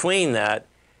in between that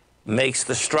makes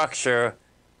the structure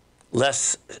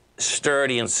less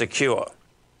sturdy and secure.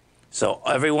 So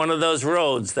every one of those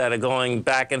roads that are going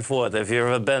back and forth, if you've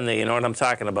ever been there, you know what I'm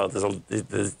talking about.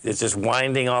 It's just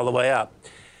winding all the way up.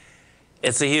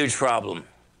 It's a huge problem.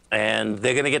 And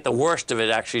they're going to get the worst of it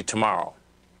actually tomorrow,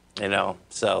 you know.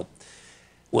 So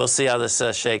we'll see how this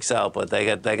shakes out, but they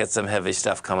got some heavy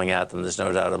stuff coming at them. There's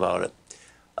no doubt about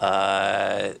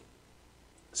it.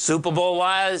 Super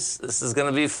Bowl-wise, this is going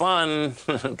to be fun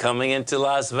coming into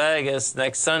Las Vegas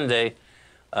next Sunday.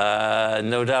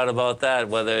 No doubt about that,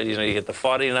 whether, you know, you get the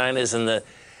 49ers and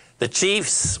the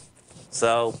Chiefs.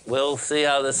 So we'll see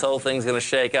how this whole thing's going to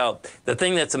shake out. The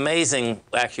thing that's amazing,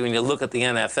 actually, when you look at the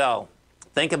NFL,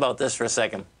 think about this for a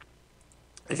second.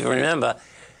 If you remember,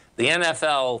 the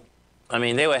NFL, I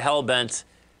mean, they were hell-bent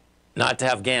not to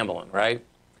have gambling, right?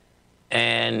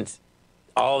 And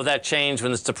all of that changed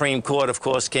when the Supreme Court, of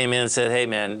course, came in and said, hey,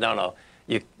 man, no,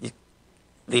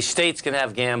 these states can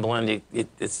have gambling.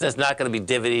 It's not going to be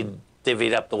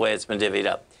divvied up the way it's been divvied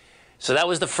up. So that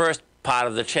was the first part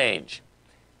of the change.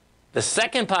 The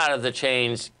second part of the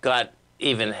change got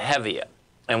even heavier.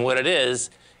 And what it is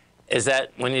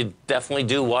that when you definitely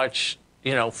do watch,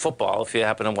 you know, football, if you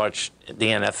happen to watch the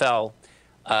NFL,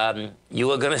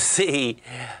 you are going to see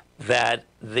that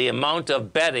the amount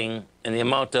of betting and the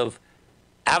amount of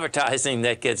advertising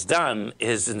that gets done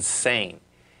is insane.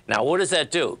 Now, what does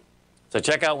that do? So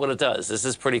check out what it does. This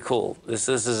is pretty cool. This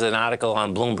is an article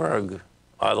on Bloomberg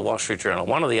or the Wall Street Journal.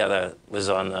 One or the other was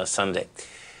on Sunday.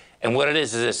 And what it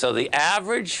is this. So the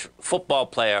average football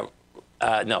player,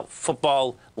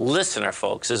 football listener,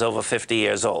 folks, is over 50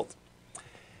 years old.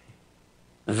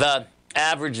 The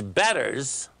average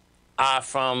bettors are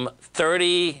from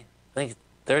 30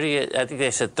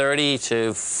 they said 30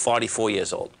 to 44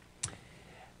 years old.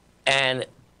 And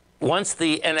once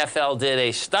the NFL did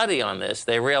a study on this,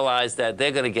 they realized that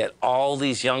they're going to get all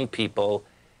these young people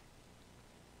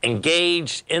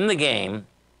engaged in the game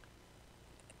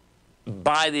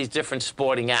by these different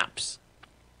sporting apps.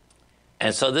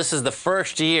 And so this is the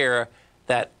first year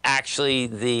that actually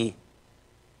the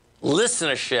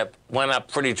listenership went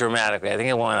up pretty dramatically. I think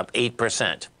it went up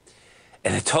 8%.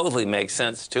 And it totally makes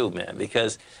sense, too, man,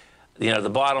 because, you know, the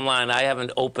bottom line, I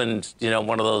haven't opened, you know,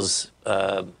 one of those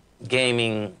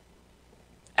gaming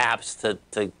apps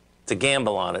to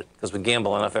gamble on it, because we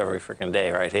gamble enough every freaking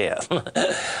day right here.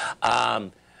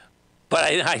 But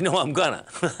I know I'm gonna.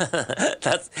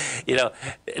 That's, you know,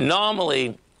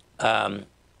 normally,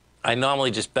 I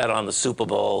normally just bet on the Super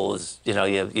Bowl. You know,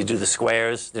 you do the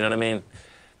squares, you know what I mean?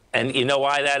 And you know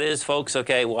why that is, folks?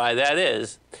 Okay, why that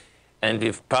is, and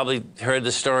you've probably heard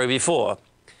the story before,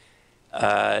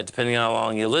 depending on how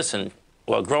long you listen.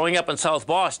 Well, growing up in South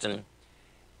Boston,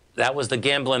 that was the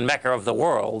gambling mecca of the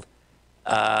world.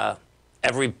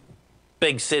 Every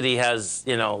big city has,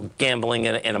 you know, gambling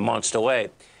in a monster way.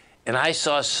 And I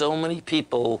saw so many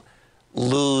people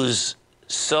lose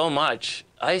so much.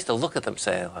 I used to look at them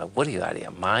saying, what are you, out of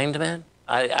your mind, man?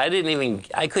 I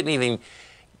couldn't even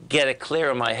get it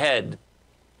clear in my head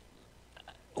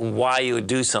why you would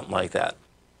do something like that.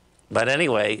 But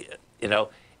anyway, you know,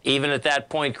 even at that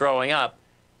point growing up,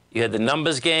 you had the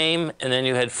numbers game, and then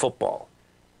you had football.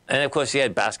 And, of course, you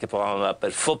had basketball on that,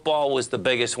 but football was the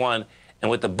biggest one. And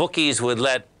what the bookies would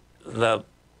let the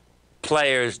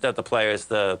players, not the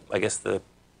players, I guess the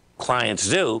clients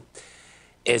do,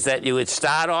 is that you would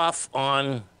start off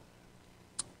on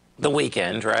the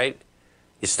weekend, right?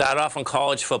 You start off on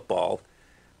college football,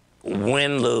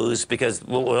 win, lose, because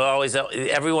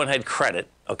everyone had credit,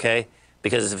 okay?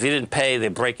 Because if you didn't pay, they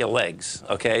break your legs,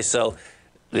 okay? So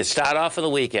you start off on the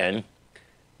weekend,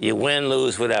 you win,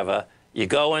 lose, whatever. You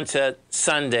go into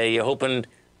Sunday, you're hoping,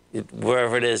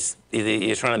 wherever it is, either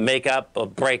you're trying to make up or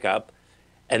break up.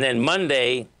 And then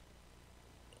Monday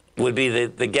would be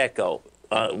the get-go.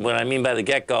 What I mean by the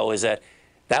get-go is that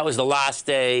was the last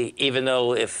day, even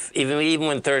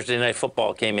when Thursday night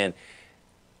football came in.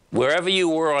 Wherever you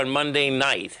were on Monday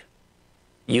night,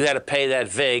 you had to pay that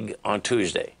vig on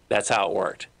Tuesday. That's how it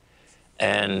worked.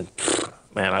 And,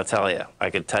 man, I'll tell you, I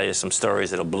could tell you some stories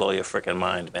that'll blow your freaking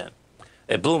mind, man.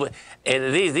 It blew me.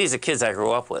 And these are kids I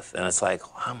grew up with, and it's like,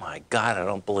 oh, my God, I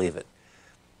don't believe it.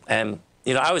 And,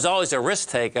 you know, I was always a risk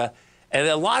taker, and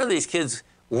a lot of these kids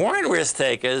weren't risk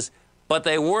takers, but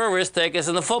they were risk takers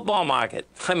in the football market.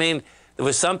 I mean, there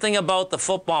was something about the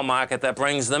football market that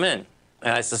brings them in.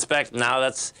 And I suspect now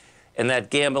that's in that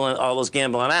gambling, all those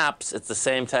gambling apps, it's the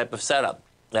same type of setup.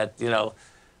 That, you know,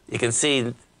 you can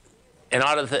see in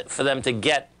order for them to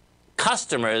get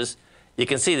customers, you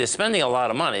can see they're spending a lot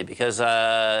of money because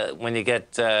when you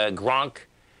get Gronk,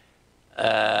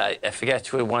 I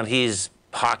forget which one he's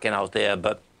hawking out there,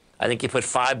 but I think you put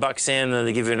 $5 in and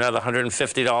they give you another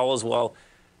 $150. Well,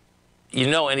 you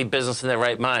know any business in their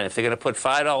right mind, if they're going to put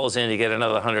 $5 in, you get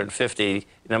another $150.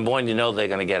 Number one, you know they're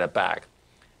going to get it back.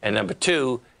 And number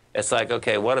two, it's like,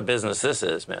 okay, what a business this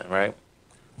is, man, right?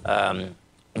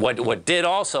 What did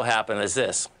also happen is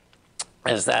this,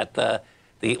 is that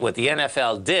what the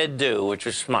NFL did do, which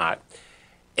was smart,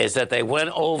 is that they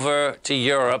went over to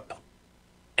Europe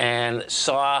and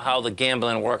saw how the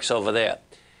gambling works over there.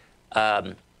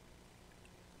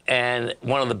 And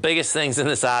one of the biggest things in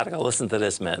this article, listen to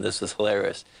this, man, this is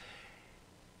hilarious.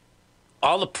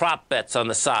 All the prop bets on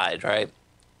the side, right?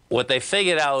 What they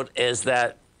figured out is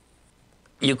that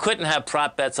you couldn't have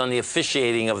prop bets on the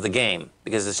officiating of the game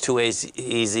because it's too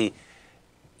easy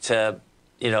to,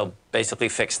 you know, basically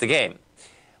fix the game.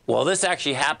 Well, this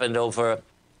actually happened over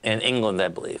in England, I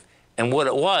believe. And what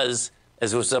it was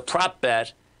is it was a prop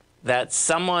bet that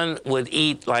someone would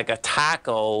eat like a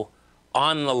taco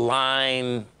on the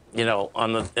line, you know,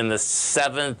 in the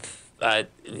seventh, I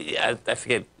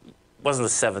forget, it wasn't the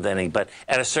seventh inning, but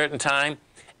at a certain time.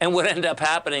 And what ended up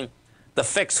happening, the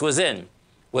fix was in.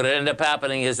 What ended up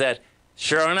happening is that,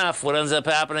 sure enough, what ends up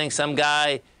happening, some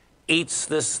guy eats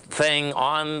this thing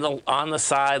on the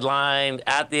sideline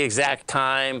at the exact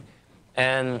time,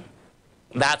 and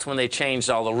that's when they changed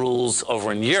all the rules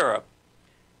over in Europe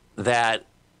that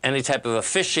any type of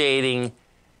officiating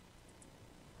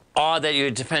or that you're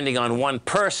depending on one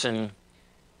person,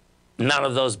 none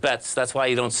of those bets. That's why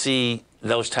you don't see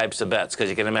those types of bets, because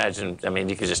you can imagine, I mean,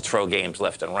 you could just throw games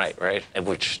left and right, right? At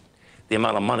which the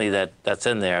amount of money that's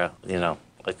in there, you know,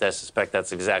 like I suspect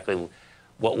that's exactly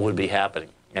what would be happening.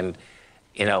 And,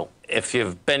 you know, if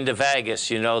you've been to Vegas,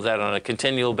 you know that on a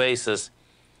continual basis,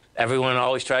 everyone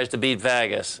always tries to beat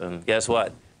Vegas. And guess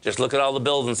what? Just look at all the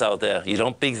buildings out there. You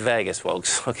don't beat Vegas,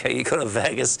 folks, okay? You go to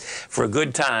Vegas for a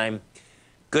good time,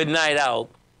 good night out,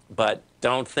 but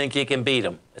don't think you can beat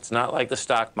them. It's not like the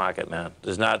stock market, man.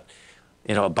 There's not,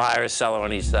 you know, a buyer or seller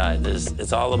on each side.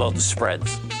 It's all about the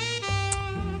spreads.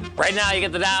 Right now, you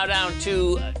get the Dow down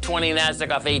 220,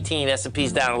 NASDAQ off 18,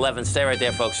 S&P's down 11. Stay right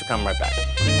there, folks. We're coming right back.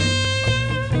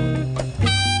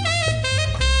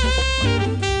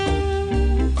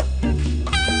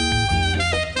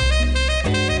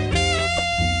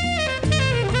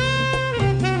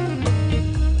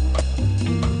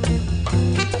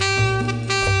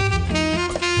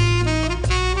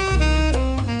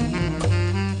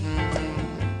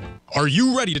 Are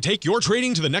you ready to take your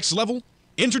trading to the next level?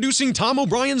 Introducing Tom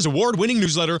O'Brien's award-winning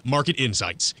newsletter, Market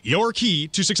Insights, your key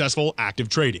to successful active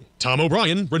trading. Tom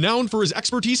O'Brien, renowned for his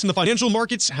expertise in the financial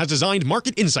markets, has designed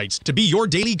Market Insights to be your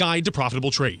daily guide to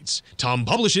profitable trades. Tom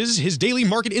publishes his daily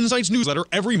Market Insights newsletter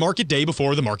every market day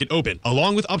before the market open,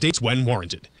 along with updates when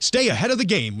warranted. Stay ahead of the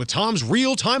game with Tom's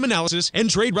real-time analysis and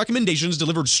trade recommendations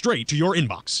delivered straight to your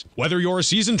inbox. Whether you're a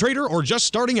seasoned trader or just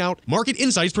starting out, Market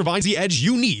Insights provides the edge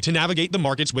you need to navigate the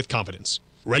markets with confidence.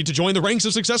 Ready to join the ranks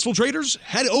of successful traders?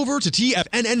 Head over to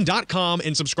TFNN.com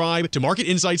and subscribe to Market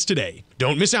Insights today.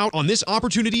 Don't miss out on this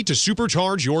opportunity to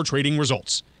supercharge your trading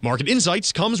results. Market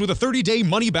Insights comes with a 30-day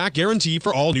money-back guarantee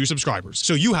for all new subscribers,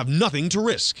 so you have nothing to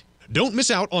risk. Don't miss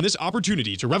out on this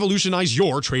opportunity to revolutionize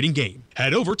your trading game.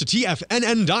 Head over to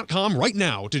TFNN.com right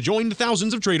now to join the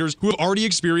thousands of traders who have already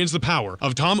experienced the power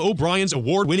of Tom O'Brien's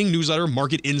award-winning newsletter,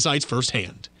 Market Insights,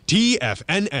 firsthand.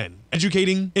 TFNN,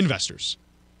 educating investors.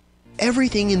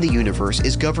 Everything in the universe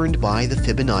is governed by the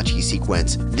Fibonacci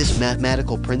sequence. This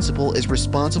mathematical principle is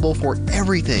responsible for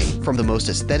everything from the most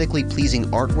aesthetically pleasing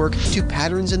artwork to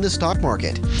patterns in the stock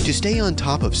market. To stay on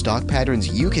top of stock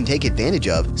patterns you can take advantage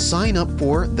of, sign up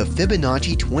for the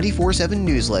Fibonacci 24/7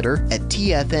 newsletter at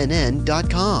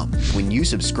TFNN.com. When you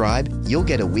subscribe, you'll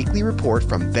get a weekly report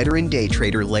from veteran day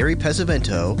trader Larry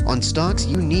Pesavento on stocks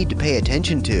you need to pay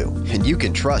attention to. And you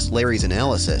can trust Larry's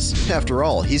analysis. After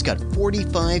all, he's got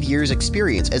 45 years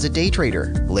experience as a day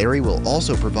trader. Larry will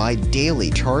also provide daily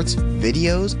charts,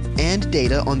 videos, and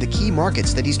data on the key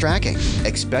markets that he's tracking.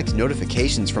 Expect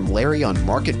notifications from Larry on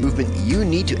market movement you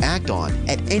need to act on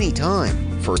at any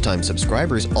time. First-time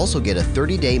subscribers also get a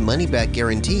 30-day money-back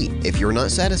guarantee. If you're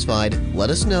not satisfied, let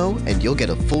us know and you'll get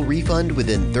a full refund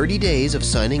within 30 days of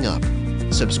signing up.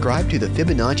 Subscribe to the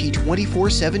Fibonacci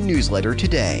 24/7 newsletter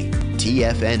today.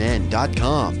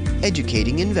 TFNN.com,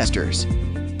 educating investors.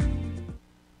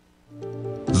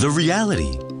 The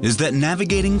reality is that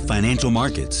navigating financial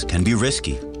markets can be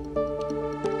risky.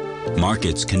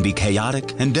 Markets can be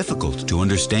chaotic and difficult to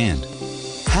understand.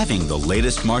 Having the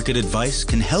latest market advice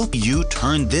can help you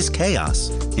turn this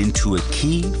chaos into a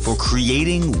key for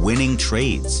creating winning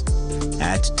trades.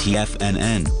 At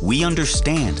TFNN, we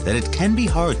understand that it can be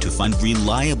hard to find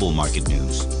reliable market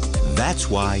news.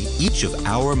 That's why each of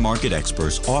our market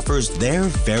experts offers their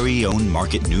very own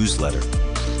market newsletter.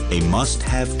 A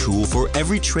must-have tool for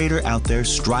every trader out there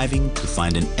striving to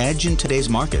find an edge in today's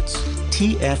markets.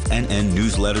 TFNN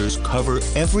newsletters cover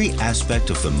every aspect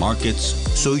of the markets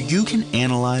so you can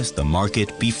analyze the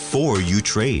market before you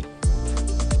trade.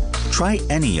 Try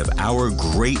any of our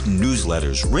great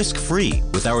newsletters risk-free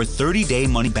with our 30-day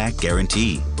money-back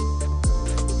guarantee.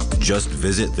 Just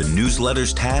visit the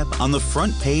Newsletters tab on the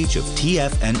front page of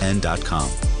TFNN.com.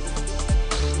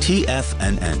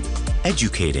 TFNN.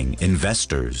 Educating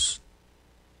investors.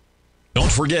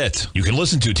 Don't forget, you can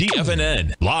listen to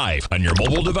TFNN live on your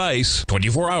mobile device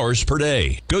 24 hours per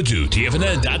day. Go to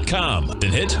TFNN.com,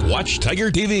 then hit Watch Tiger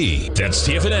TV. That's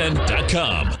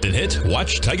TFNN.com, then hit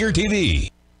Watch Tiger TV.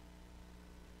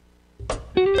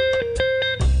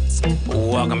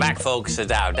 Welcome back, folks. The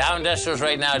Dow Industrials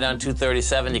right now down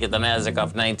 237. You get the NASDAQ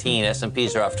off 19.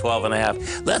 S&Ps are off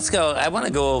 12.5. Let's go. I want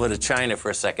to go over to China for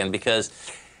a second because,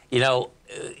 you know,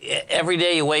 every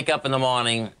day you wake up in the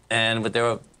morning and what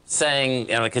they're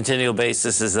saying on a continual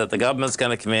basis is that the government's going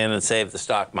to come in and save the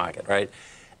stock market, right?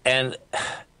 And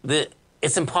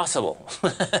it's impossible.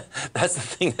 That's the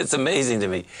thing that's amazing to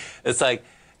me. It's like,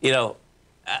 you know,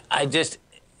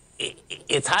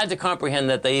 it's hard to comprehend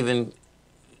that they even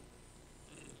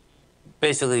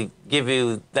basically give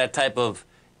you that type of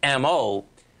MO.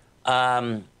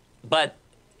 But,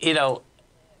 you know,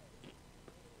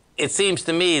 it seems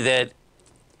to me that,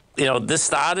 you know, this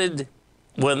started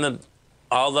when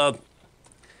all the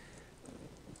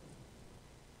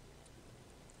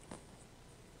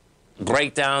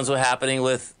breakdowns were happening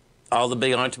with all the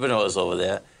big entrepreneurs over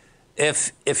there.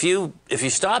 If you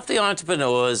stop the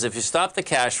entrepreneurs, if you stop the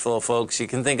cash flow, folks, you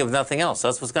can think of nothing else.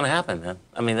 That's what's going to happen, man.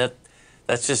 I mean,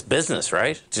 that's just business,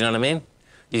 right? Do you know what I mean?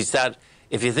 You start,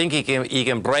 if you think you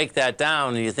can break that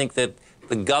down, and you think that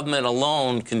the government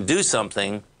alone can do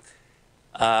something,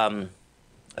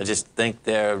 I just think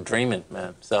they're dreaming,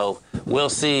 man. So we'll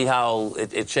see how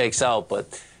it shakes out.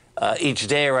 But each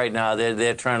day right now.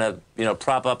 They're trying to,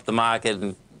 prop up the market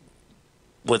and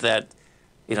with that,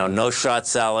 no short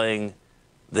selling,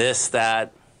 this,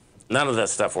 that. None of that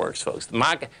stuff works, folks.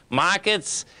 The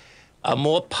markets are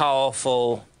more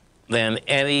powerful than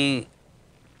any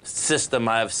system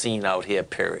I've seen out here,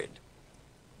 period.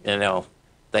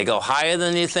 They go higher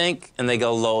than you think, and they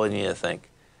go lower than you think.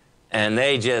 And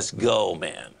they just go,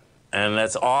 man. And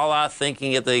that's all our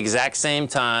thinking at the exact same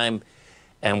time.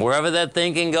 And wherever that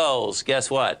thinking goes, guess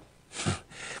what?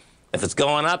 If it's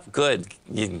going up, good.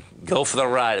 You can go for the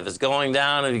ride. If it's going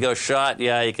down and you go short,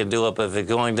 yeah, you can do it. But if it's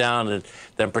going down,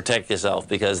 then protect yourself.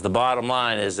 Because the bottom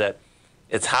line is that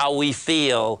it's how we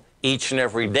feel each and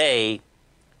every day,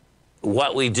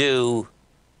 what we do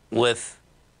with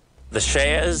the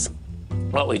shares,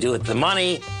 what we do with the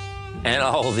money, and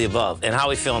all of the above, and how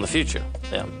we feel in the future.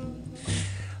 Yeah.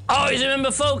 Always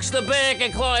remember, folks, the bear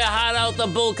can claw your heart out, the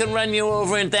bull can run you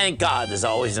over, and thank God there's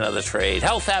always another trade.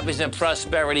 Health, happiness, and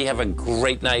prosperity. Have a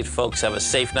great night, folks. Have a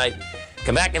safe night.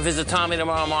 Come back and visit Tommy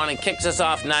tomorrow morning. Kicks us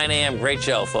off 9 a.m. Great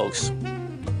show, folks.